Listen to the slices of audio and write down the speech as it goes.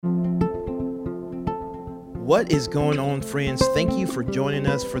What is going on, friends? Thank you for joining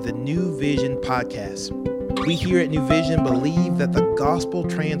us for the New Vision podcast. We here at New Vision believe that the gospel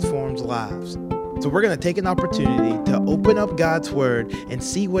transforms lives. So we're going to take an opportunity to open up God's word and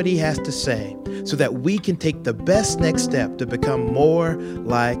see what he has to say so that we can take the best next step to become more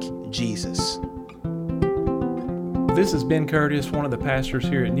like Jesus. This is Ben Curtis, one of the pastors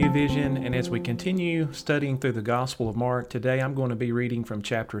here at New Vision, and as we continue studying through the Gospel of Mark, today I'm going to be reading from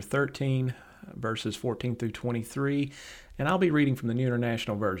chapter 13, verses 14 through 23, and I'll be reading from the New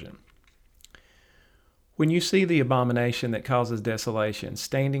International Version. When you see the abomination that causes desolation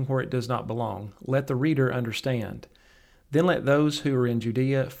standing where it does not belong, let the reader understand. Then let those who are in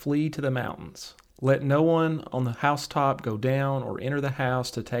Judea flee to the mountains. Let no one on the housetop go down or enter the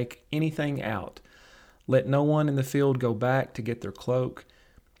house to take anything out. Let no one in the field go back to get their cloak.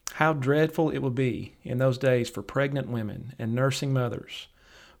 How dreadful it will be in those days for pregnant women and nursing mothers.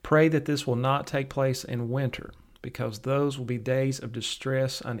 Pray that this will not take place in winter, because those will be days of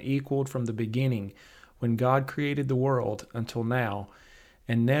distress unequaled from the beginning, when God created the world until now,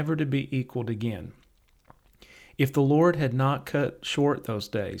 and never to be equaled again. If the Lord had not cut short those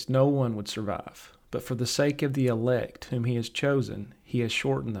days, no one would survive. But for the sake of the elect whom he has chosen, he has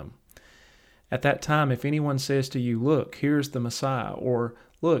shortened them. At that time, if anyone says to you, "Look, here's the Messiah," or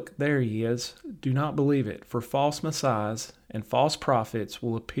 "Look, there he is," do not believe it, for false messiahs and false prophets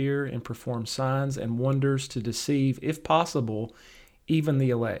will appear and perform signs and wonders to deceive, if possible, even the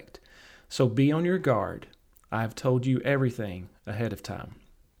elect. So be on your guard. I have told you everything ahead of time.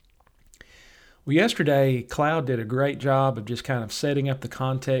 Well, yesterday, Cloud did a great job of just kind of setting up the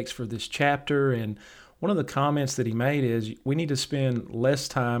context for this chapter, and one of the comments that he made is we need to spend less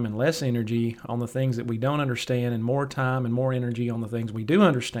time and less energy on the things that we don't understand and more time and more energy on the things we do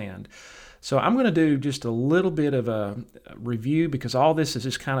understand. So I'm going to do just a little bit of a review because all this is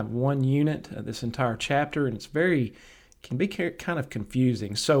just kind of one unit, this entire chapter, and can be kind of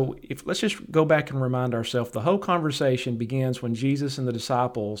confusing. So let's just go back and remind ourselves, the whole conversation begins when Jesus and the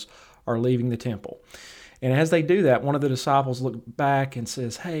disciples are leaving the temple. And as they do that, one of the disciples looks back and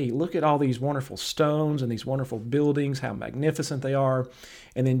says, "Hey, look at all these wonderful stones and these wonderful buildings, how magnificent they are."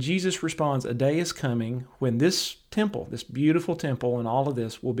 And then Jesus responds, "A day is coming when this temple, this beautiful temple and all of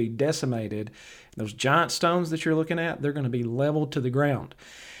this will be decimated. Those giant stones that you're looking at, they're going to be leveled to the ground."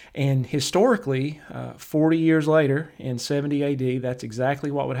 And historically, 40 years later, in 70 AD, that's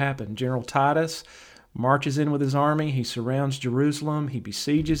exactly what would happen. General Titus marches in with his army. He surrounds Jerusalem. He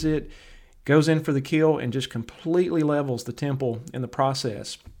besieges it, goes in for the kill, and just completely levels the temple in the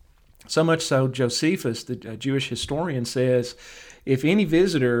process. So much so, Josephus, the Jewish historian, says if any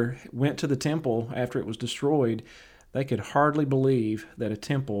visitor went to the temple after it was destroyed, they could hardly believe that a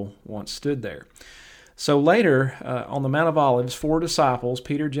temple once stood there. So later, on the Mount of Olives, 4 disciples,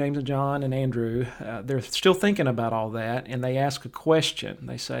 Peter, James, and John, and Andrew, they're still thinking about all that, and they ask a question.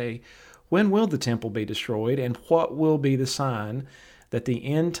 They say, "When will the temple be destroyed, and what will be the sign that the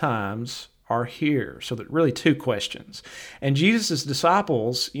end times are here?" So that really 2 questions. And Jesus'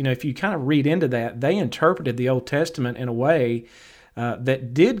 disciples, if you kind of read into that, they interpreted the Old Testament in a way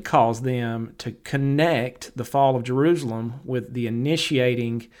that did cause them to connect the fall of Jerusalem with the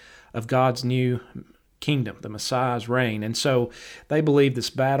initiating of God's new kingdom, the Messiah's reign. And so they believed this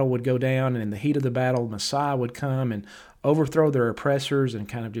battle would go down, and in the heat of the battle, Messiah would come and overthrow their oppressors and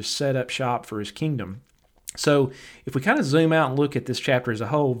kind of just set up shop for his kingdom. So if we kind of zoom out and look at this chapter as a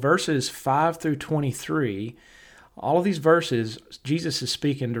whole, verses 5 through 23, all of these verses, Jesus is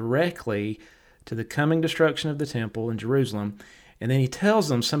speaking directly to the coming destruction of the temple in Jerusalem, and then he tells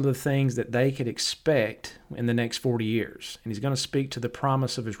them some of the things that they could expect in the next 40 years. And he's going to speak to the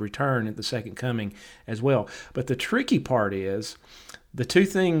promise of his return at the second coming as well. But the tricky part is the 2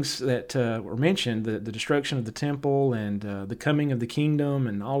 things that were mentioned, the destruction of the temple and the coming of the kingdom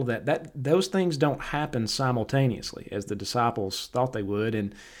and all of that, those things don't happen simultaneously as the disciples thought they would.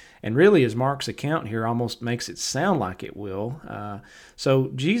 And really, as Mark's account here almost makes it sound like it will.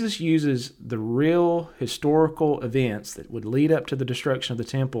 So Jesus uses the real historical events that would lead up to the destruction of the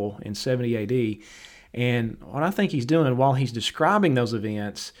temple in 70 AD. And what I think he's doing while he's describing those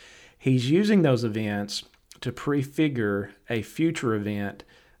events, he's using those events to prefigure a future event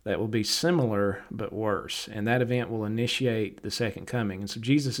that will be similar but worse. And that event will initiate the second coming. And so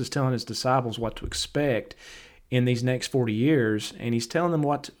Jesus is telling his disciples what to expect in these next 40 years, and he's telling them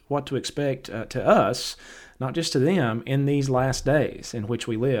what to expect to us, not just to them, in these last days in which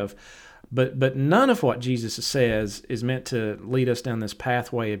we live. But none of what Jesus says is meant to lead us down this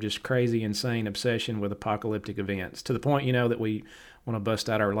pathway of just crazy, insane obsession with apocalyptic events, to the point, that we want to bust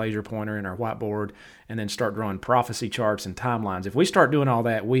out our laser pointer and our whiteboard and then start drawing prophecy charts and timelines. If we start doing all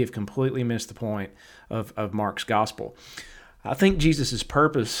that, we have completely missed the point of Mark's gospel. I think Jesus'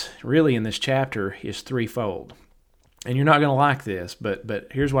 purpose really in this chapter is threefold. And you're not going to like this, but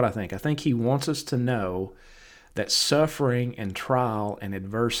here's what I think. I think he wants us to know that suffering and trial and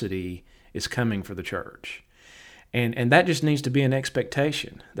adversity is coming for the church. And that just needs to be an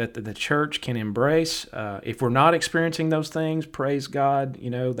expectation that the church can embrace. If we're not experiencing those things, praise God,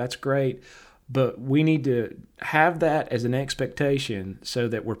 that's great. But we need to have that as an expectation so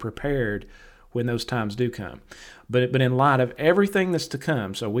that we're prepared when those times do come. But in light of everything that's to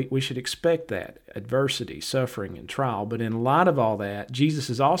come, so we should expect that, adversity, suffering, and trial. But in light of all that, Jesus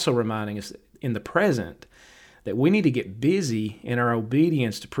is also reminding us in the present that we need to get busy in our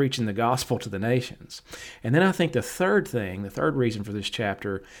obedience to preaching the gospel to the nations. And then I think the third reason for this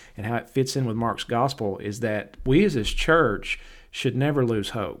chapter and how it fits in with Mark's gospel is that we as his church should never lose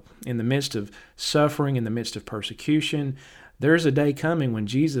hope. In the midst of suffering, in the midst of persecution, there's a day coming when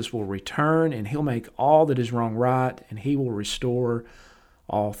Jesus will return and he'll make all that is wrong right and he will restore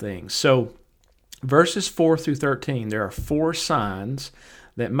all things. So verses 4 through 13, there are 4 signs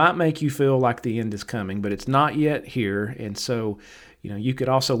that might make you feel like the end is coming, but it's not yet here. And so, you could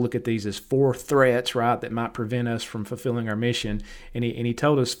also look at these as 4 threats, right, that might prevent us from fulfilling our mission. And he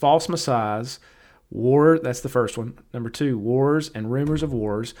told us false messiahs, war, that's the first one. Number 2, wars and rumors of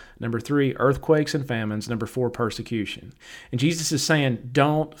wars. Number 3, earthquakes and famines. Number 4, persecution. And Jesus is saying,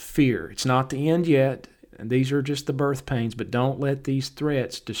 don't fear. It's not the end yet. And these are just the birth pains, but don't let these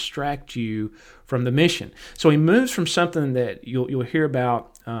threats distract you from the mission. So he moves from something that you'll hear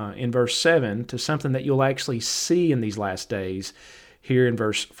about in verse 7 to something that you'll actually see in these last days here in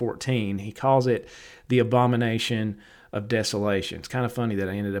verse 14. He calls it the abomination of desolation. It's kind of funny that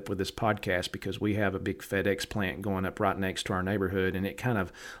I ended up with this podcast because we have a big FedEx plant going up right next to our neighborhood, and it kind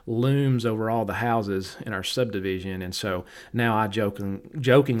of looms over all the houses in our subdivision. And so now I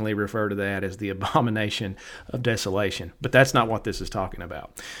jokingly refer to that as the abomination of desolation. But that's not what this is talking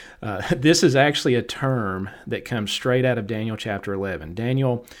about. This is actually a term that comes straight out of Daniel chapter 11.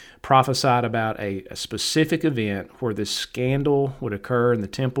 Daniel prophesied about a specific event where this scandal would occur in the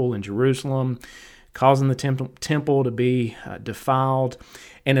temple in Jerusalem, causing the temple to be defiled.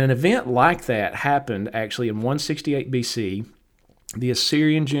 And an event like that happened actually in 168 BC. The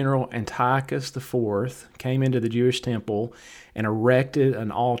Assyrian general Antiochus IV came into the Jewish temple and erected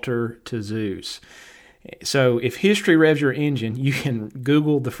an altar to Zeus. So if history revs your engine, you can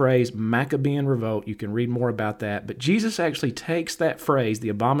Google the phrase Maccabean Revolt. You can read more about that. But Jesus actually takes that phrase, the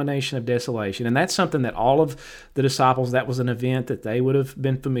abomination of desolation, and that's something that all of the disciples, that was an event that they would have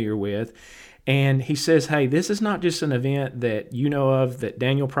been familiar with. And he says, hey, this is not just an event that you know of, that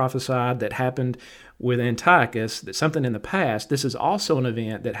Daniel prophesied, that happened with Antiochus, that's something in the past. This is also an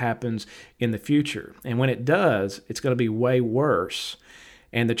event that happens in the future. And when it does, it's going to be way worse.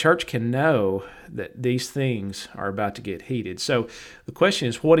 And the church can know that these things are about to get heated. So the question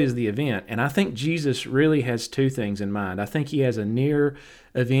is, what is the event? And I think Jesus really has 2 things in mind. I think he has a near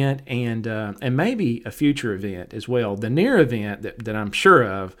event and maybe a future event as well. The near event that I'm sure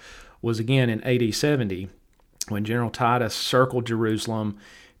of was again in AD 70 when General Titus circled Jerusalem,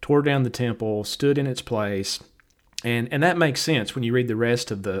 tore down the temple, stood in its place. And that makes sense when you read the rest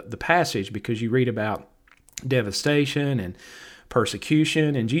of the passage, because you read about devastation and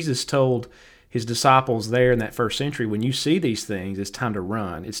persecution. And Jesus told his disciples there in that first century, when you see these things, it's time to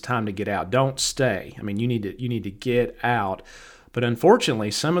run. It's time to get out. Don't stay. I mean, you need to get out. But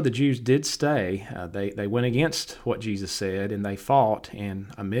unfortunately, some of the Jews did stay. They went against what Jesus said, and they fought, and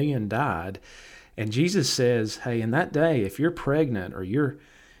 1 million died. And Jesus says, hey, in that day, if you're pregnant or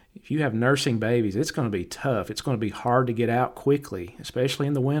if you have nursing babies, it's going to be tough. It's going to be hard to get out quickly, especially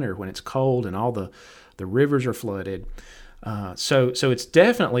in the winter when it's cold and all the rivers are flooded. So it's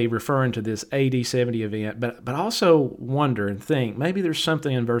definitely referring to this AD 70 event, but also wonder and think, maybe there's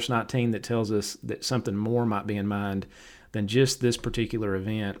something in verse 19 that tells us that something more might be in mind than just this particular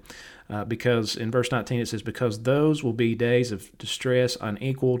event. Because in verse 19 it says, because those will be days of distress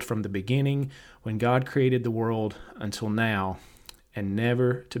unequaled from the beginning when God created the world until now, and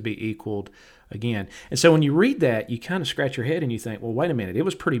never to be equaled again. And so when you read that, you kind of scratch your head and you think, well, wait a minute, it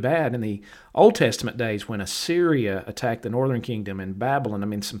was pretty bad in the Old Testament days when Assyria attacked the northern kingdom and Babylon. I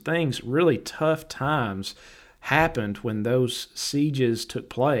mean, some things, really tough times happened when those sieges took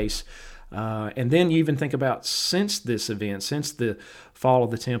place. And then you even think about since this event, since the fall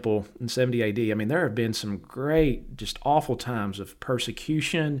of the temple in 70 AD, I mean, there have been some great, just awful times of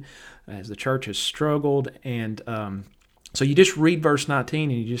persecution as the church has struggled. And so you just read verse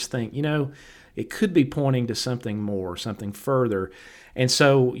 19 and you just think, it could be pointing to something more, something further. And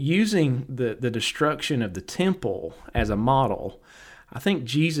so using the destruction of the temple as a model, I think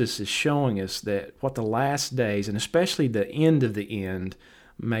Jesus is showing us that what the last days, and especially the end of the end,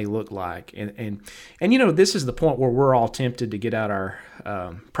 may look like. And this is the point where we're all tempted to get out our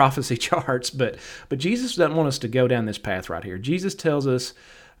prophecy charts, but Jesus doesn't want us to go down this path right here. Jesus tells us,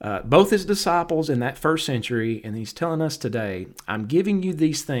 both his disciples in that first century, and he's telling us today, I'm giving you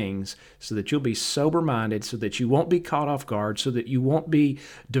these things so that you'll be sober-minded, so that you won't be caught off guard, so that you won't be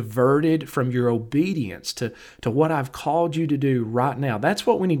diverted from your obedience to what I've called you to do right now. That's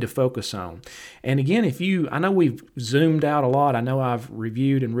what we need to focus on. And again, I know we've zoomed out a lot. I know I've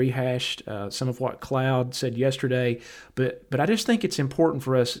reviewed and rehashed some of what Cloud said yesterday, but I just think it's important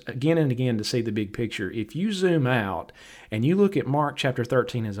for us again and again to see the big picture. If you zoom out and you look at Mark chapter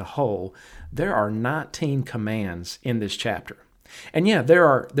 13 as a whole, there are 19 commands in this chapter. And yeah, there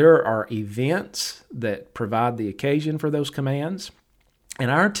are events that provide the occasion for those commands. And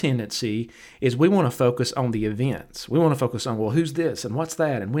our tendency is we want to focus on the events. We want to focus on, well, who's this and what's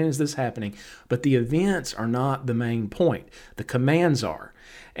that and when is this happening? But the events are not the main point. The commands are.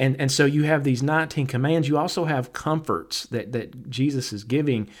 And so you have these 19 commands. You also have comforts that Jesus is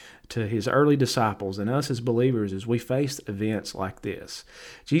giving to his early disciples and us as believers as we face events like this.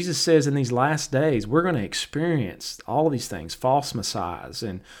 Jesus says in these last days, we're going to experience all of these things, false messiahs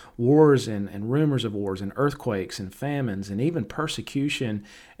and wars and rumors of wars and earthquakes and famines and even persecution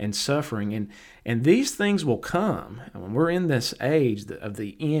and suffering. And these things will come when we're in this age of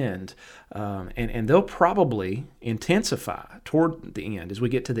the end, and they'll probably intensify toward the end as we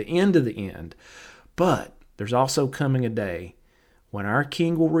get to the end of the end. But there's also coming a day when our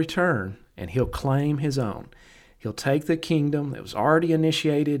King will return and he'll claim his own. He'll take the kingdom that was already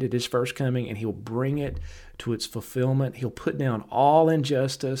initiated at his first coming and he'll bring it to its fulfillment. He'll put down all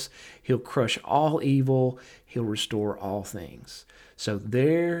injustice. He'll crush all evil. He'll restore all things. So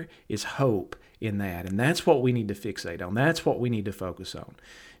there is hope in that. And that's what we need to fixate on. That's what we need to focus on.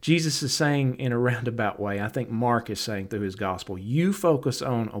 Jesus is saying in a roundabout way, I think Mark is saying through his gospel, you focus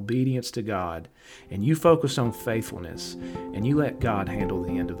on obedience to God and you focus on faithfulness and you let God handle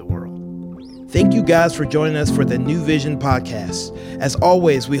the end of the world. Thank you guys for joining us for the New Vision podcast. As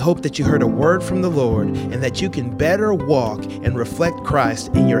always, we hope that you heard a word from the Lord and that you can better walk and reflect Christ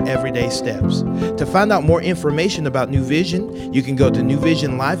in your everyday steps. To find out more information about New Vision, you can go to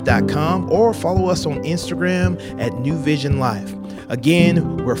newvisionlife.com or follow us on Instagram at New Vision Life.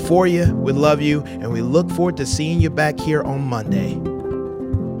 Again, we're for you, we love you, and we look forward to seeing you back here on Monday.